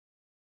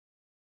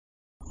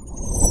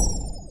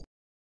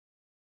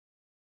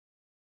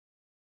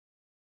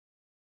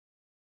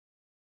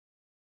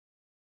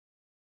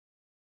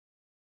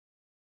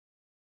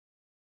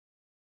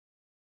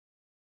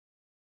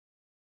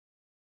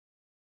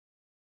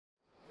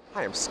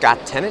Hi, I'm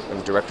Scott Tennant.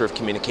 I'm Director of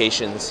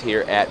Communications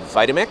here at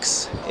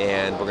Vitamix,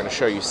 and we're going to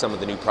show you some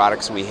of the new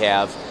products we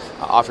have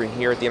offering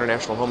here at the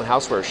International Home and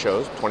Housewares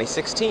Show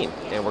 2016.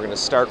 And we're going to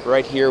start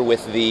right here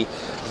with the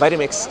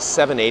Vitamix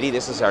 780.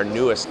 This is our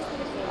newest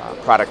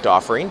product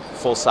offering,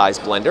 full-size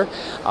blender.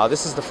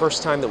 This is the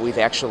first time that we've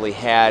actually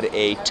had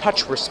a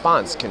touch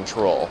response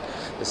control.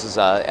 This is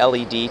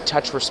LED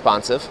touch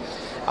responsive.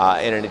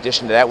 And in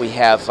addition to that, we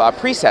have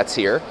presets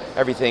here,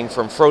 everything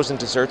from frozen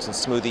desserts and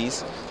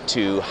smoothies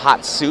to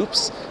hot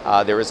soups.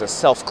 There is a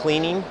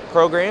self-cleaning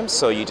program,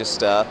 so you just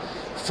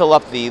fill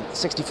up the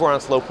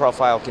 64-ounce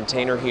low-profile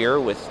container here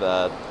with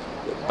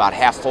about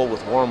half full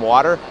with warm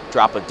water,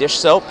 drop of dish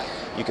soap.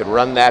 You could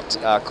run that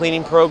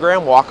cleaning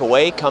program, walk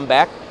away, come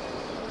back,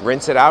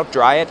 rinse it out,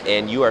 dry it,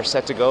 and you are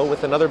set to go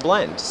with another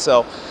blend.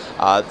 So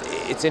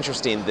it's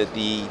interesting that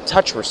the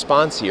touch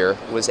response here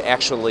was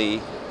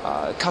actually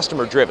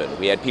customer driven.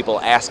 We had people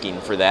asking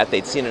for that.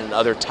 They'd seen it in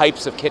other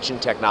types of kitchen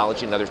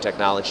technology and other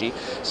technology.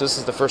 So this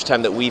is the first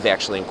time that we've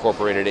actually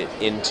incorporated it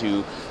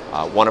into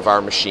one of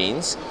our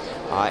machines.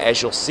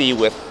 As you'll see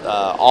with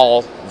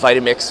all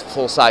Vitamix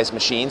full-size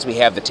machines, we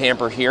have the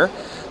tamper here,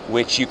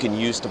 which you can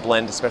use to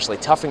blend especially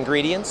tough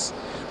ingredients.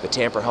 The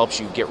tamper helps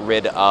you get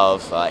rid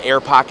of air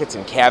pockets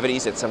and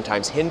cavities that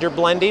sometimes hinder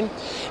blending,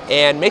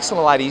 and makes it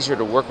a lot easier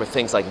to work with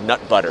things like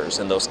nut butters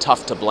and those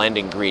tough to blend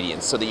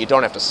ingredients, so that you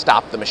don't have to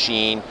stop the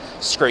machine,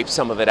 scrape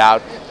some of it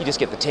out. You just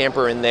get the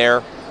tamper in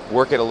there,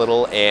 work it a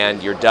little,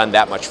 and you're done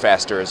that much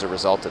faster as a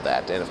result of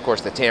that. And of course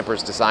the tamper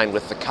is designed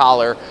with the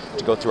collar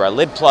to go through our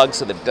lid plug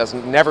so that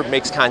it never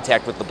makes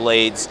contact with the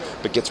blades,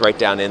 but gets right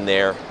down in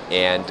there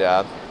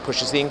and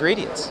pushes the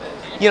ingredients.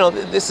 You know,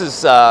 this is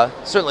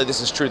certainly this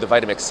is true of the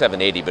Vitamix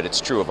 780, but it's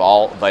true of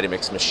all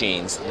Vitamix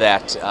machines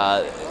that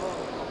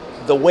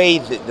the way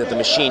that the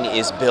machine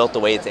is built, the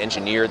way it's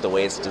engineered, the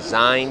way it's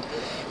designed,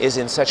 is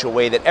in such a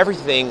way that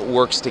everything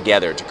works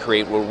together to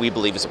create what we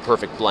believe is a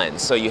perfect blend.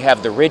 So you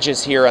have the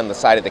ridges here on the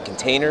side of the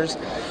containers.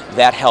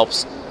 That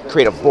helps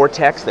create a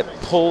vortex that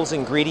pulls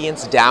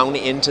ingredients down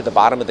into the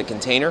bottom of the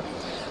container.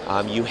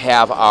 You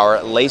have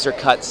our laser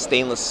cut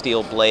stainless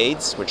steel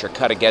blades, which are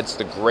cut against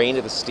the grain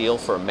of the steel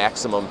for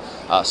maximum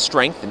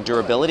strength and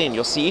durability. And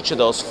you'll see each of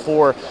those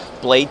 4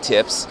 blade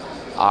tips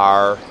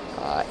are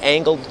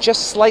angled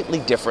just slightly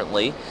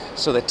differently,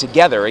 so that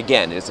together,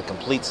 again, it is a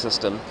complete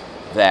system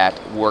that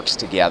works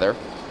together.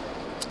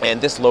 And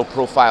this low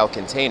profile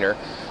container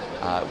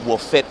will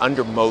fit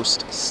under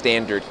most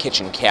standard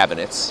kitchen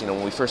cabinets. You know,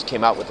 when we first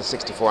came out with the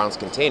 64-ounce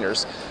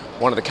containers,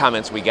 one of the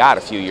comments we got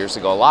a few years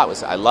ago a lot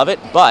was, "I love it,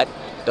 but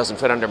doesn't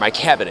fit under my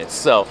cabinets."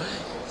 So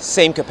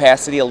same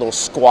capacity, a little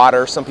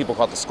squatter. Some people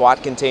call it the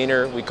squat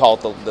container. We call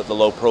it the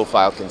low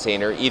profile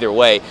container. Either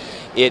way,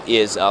 it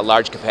is a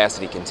large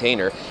capacity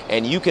container,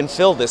 and you can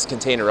fill this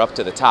container up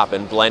to the top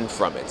and blend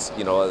from it.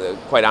 You know,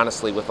 quite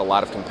honestly, with a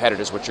lot of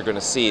competitors, what you're going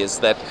to see is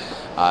that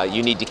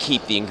you need to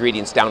keep the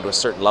ingredients down to a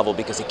certain level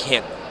because it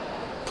can't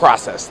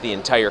process the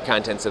entire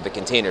contents of the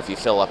container if you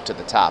fill up to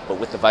the top. But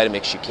with the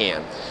Vitamix, you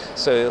can.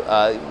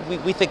 So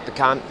we think the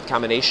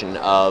combination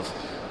of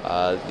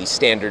the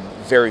standard,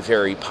 very,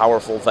 very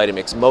powerful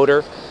Vitamix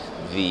motor,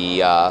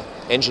 the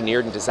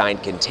engineered and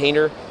designed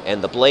container,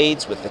 and the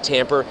blades with the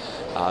tamper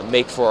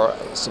make for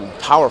some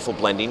powerful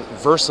blending,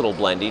 versatile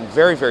blending,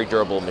 very, very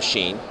durable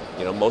machine.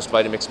 You know, most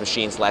Vitamix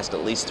machines last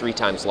at least 3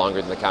 times longer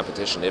than the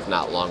competition, if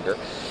not longer.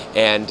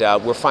 And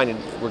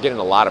we're getting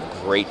a lot of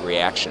great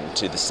reaction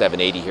to the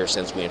 780 here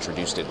since we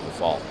introduced it in the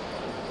fall.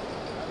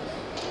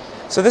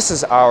 So this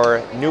is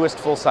our newest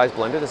full-size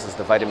blender. This is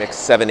the Vitamix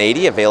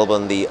 780, available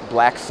in the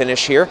black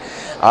finish here.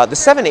 The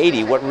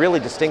 780, what really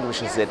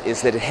distinguishes it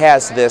is that it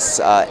has this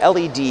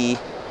LED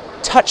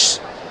touch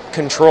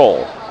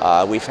control.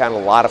 We've had a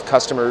lot of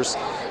customers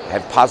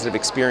have positive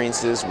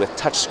experiences with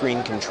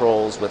touchscreen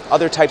controls, with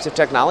other types of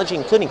technology,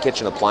 including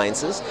kitchen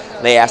appliances.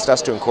 They asked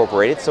us to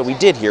incorporate it, so we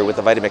did here with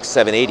the Vitamix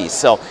 780.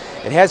 So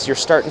it has your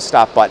start and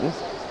stop button.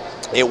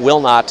 It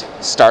will not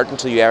start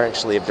until you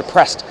actually have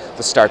depressed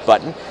the start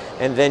button.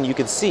 And then you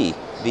can see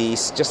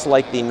these, just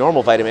like the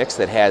normal Vitamix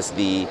that has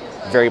the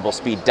variable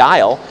speed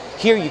dial,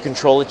 here you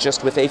control it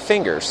just with a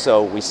finger.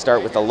 So we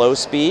start with a low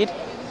speed,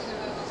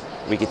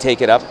 we can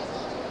take it up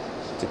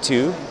to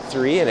 2,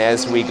 3, and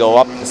as we go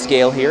up the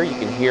scale here, you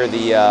can hear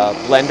the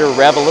blender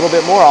rev a little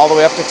bit more, all the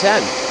way up to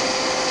 10.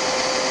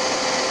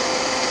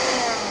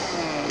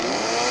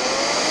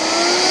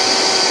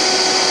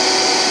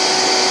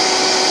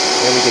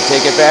 And we can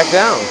take it back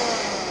down.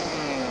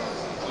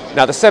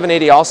 Now the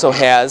 780 also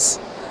has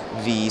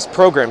these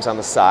programs on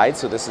the side,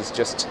 so this is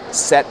just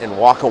set and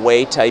walk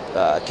away type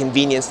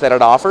convenience that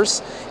it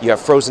offers. You have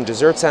frozen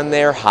desserts on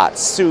there, hot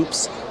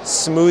soups,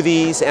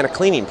 smoothies, and a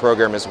cleaning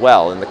program as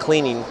well. And the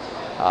cleaning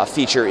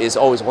feature is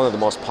always one of the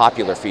most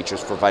popular features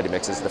for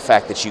Vitamix, is the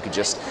fact that you can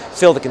just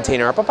fill the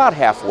container up about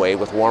halfway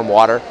with warm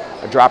water,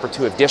 a drop or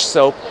 2 of dish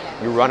soap.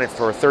 You run it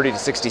for 30 to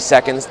 60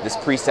 seconds. This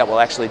preset will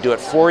actually do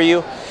it for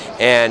you,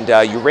 and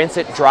you rinse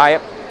it, dry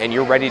it, and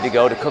you're ready to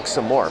go to cook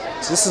some more.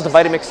 So this is the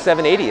Vitamix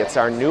 780. It's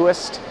our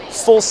newest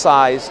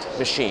full-sized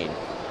machine.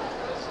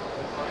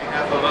 On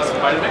behalf of us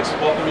Vitamix.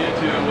 Welcome you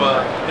to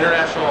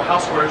International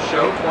Housewares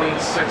Show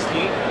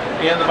 2016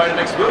 and the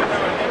Vitamix booth.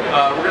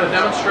 We're going to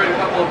demonstrate a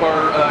couple of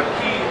our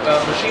key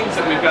machines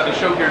that we've got to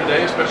show here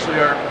today, especially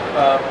our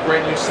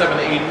brand new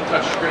 780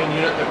 touchscreen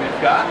unit that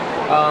we've got.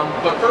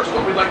 But first,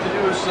 what we'd like to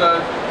do is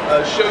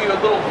show you a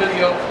little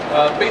video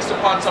based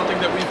upon something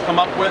that we've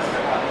come up with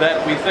that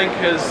we think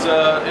is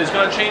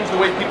going to change the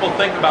way people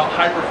think about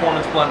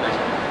high-performance blending.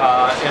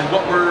 And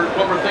what we're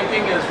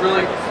thinking is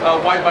really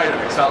why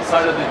Vitamix?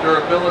 Outside of the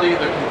durability,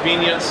 the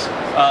convenience,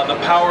 the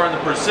power, and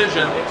the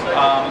precision,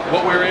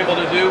 what we're able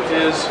to do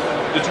is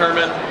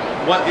determine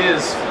what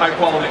is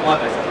high-quality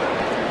blending.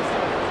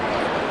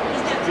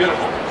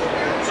 Beautiful.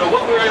 So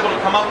what we were able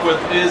to come up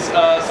with is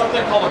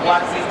something called a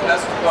black bean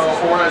test,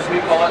 or as we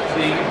call it,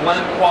 the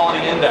Blend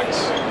Quality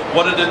Index.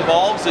 What it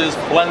involves is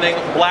blending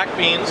black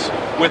beans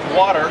with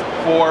water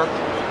for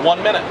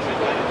 1 minute.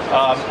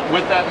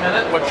 With that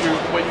minute, what you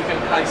can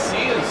kind of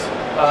see is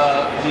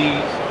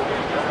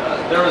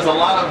there is a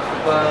lot of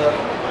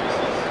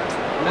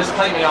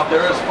misclaiming out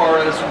there as far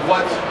as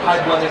what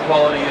high blending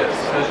quality is.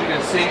 As you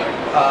can see,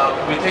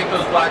 we take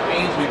those black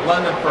beans, we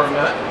blend them for a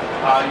minute.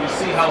 You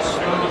see how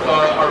smooth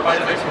our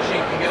Vitamix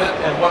machine can get it,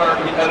 and what our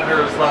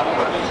competitor is left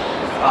with.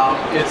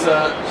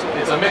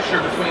 It's a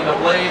mixture between the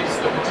blades,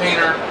 the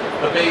container,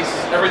 the base,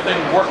 everything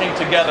working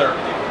together.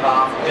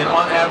 And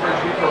on average,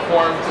 we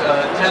performed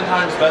 10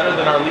 times better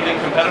than our leading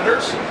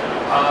competitors.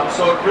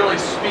 So it really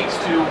speaks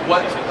to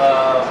what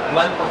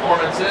blend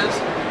performance is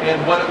and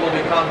what it will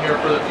become here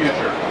for the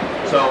future.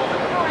 So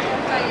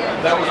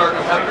that was our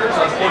competitors.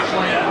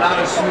 Unfortunately, not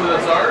as smooth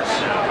as ours.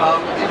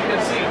 As you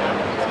can see,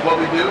 what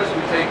we do is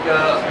we take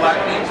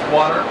black beans,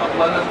 water,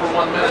 blend them for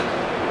 1 minute,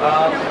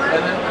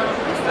 and then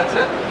that's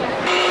it.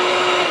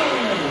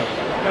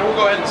 And we'll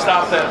go ahead and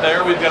stop that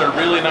there. We've got a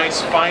really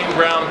nice fine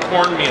ground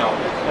cornmeal.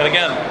 And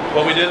again,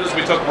 what we did is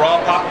we took raw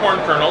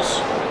popcorn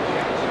kernels,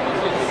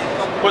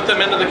 put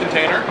them into the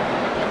container,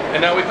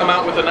 and now we come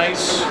out with a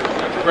nice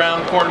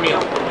ground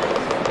cornmeal.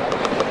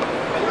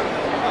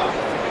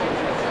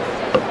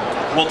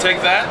 We'll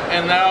take that,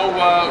 and now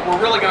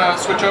we're really going to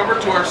switch over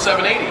to our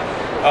 780.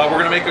 We're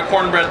going to make a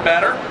cornbread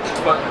batter,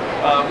 but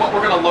what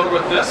we're going to load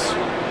with this,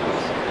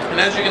 and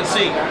as you can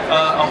see,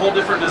 a whole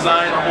different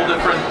design, a whole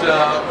different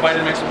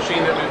Vitamix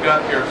machine that we've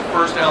got here.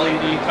 First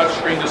LED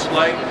touchscreen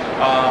display,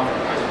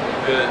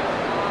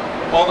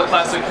 all the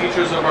classic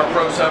features of our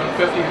Pro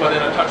 750, but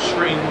in a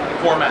touchscreen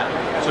format.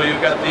 So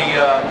you've got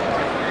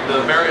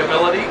the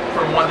variability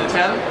from 1 to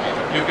 10.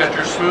 You've got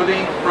your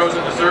smoothie,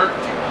 frozen dessert,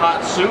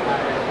 hot soup,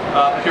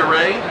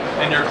 puree,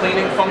 and your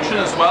cleaning function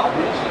as well,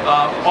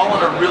 all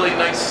in a really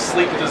nice,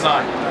 sleek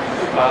design.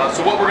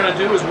 So what we're going to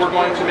do is we're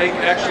going to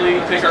actually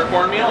take our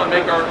cornmeal and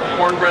make our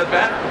cornbread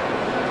batter.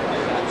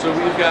 So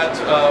we've got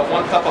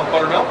 1 cup of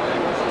buttermilk,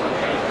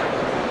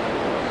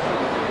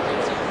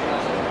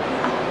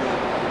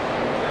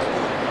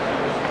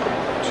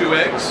 2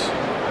 eggs,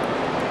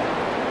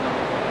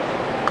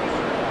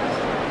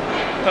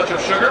 touch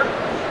of sugar,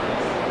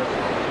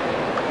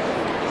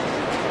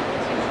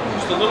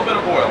 just a little bit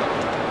of oil.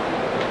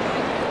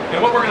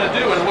 And what we're going to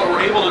do, and what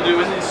we're able to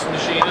do in this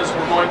machine, is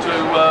we're going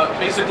to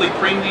basically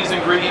cream these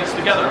ingredients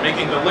together,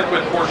 making the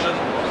liquid portion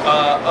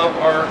of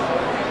our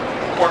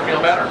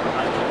cornmeal batter.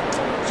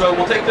 So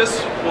we'll take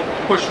this, we'll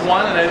push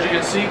 1, and as you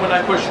can see, when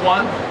I push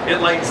 1, it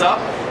lights up,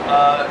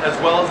 as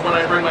well as when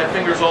I bring my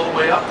fingers all the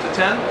way up to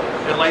 10,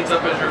 it lights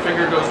up as your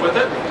finger goes with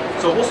it.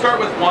 So we'll start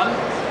with 1,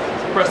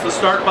 press the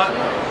start button,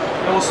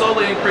 and we'll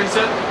slowly increase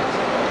it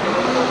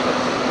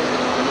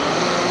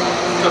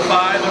to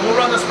 5, and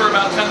we'll run this for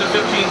about 10 to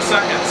 15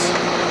 seconds.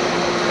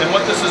 And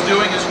what this is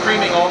doing is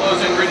creaming all those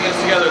ingredients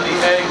together, the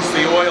eggs,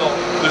 the oil,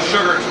 the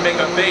sugar, to make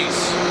a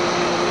base.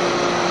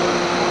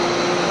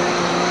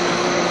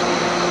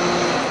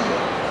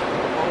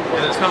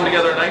 And it's come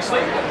together nicely.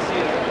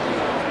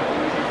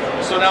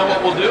 So now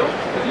what we'll do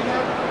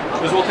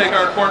is we'll take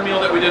our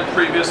cornmeal that we did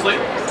previously,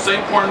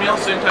 same cornmeal,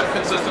 same type of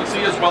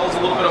consistency, as well as a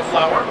little bit of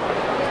flour,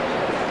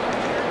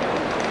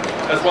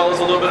 as well as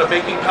a little bit of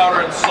baking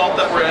powder and salt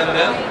that we're added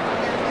in.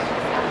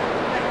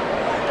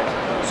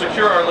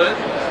 Secure our lid,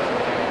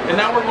 and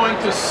now we're going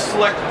to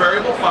select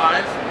variable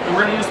 5, and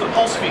we're going to use the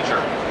pulse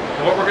feature.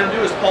 And what we're going to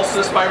do is pulse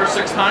this 5 or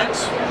 6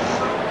 times,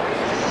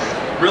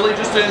 really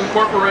just to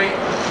incorporate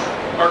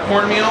our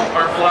cornmeal,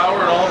 our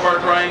flour, and all of our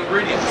dry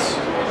ingredients.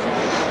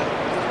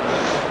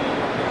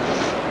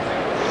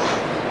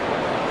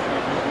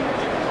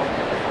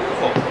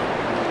 Beautiful.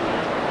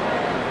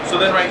 So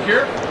then right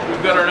here,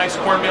 we've got our nice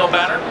cornmeal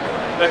batter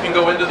that can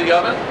go into the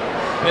oven,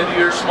 into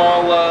your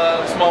small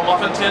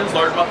muffin tins,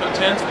 large muffin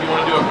tins. If you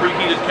want to do a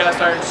preheated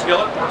cast iron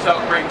skillet, works out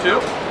great too.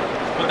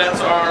 But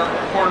that's our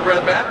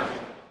cornbread batter.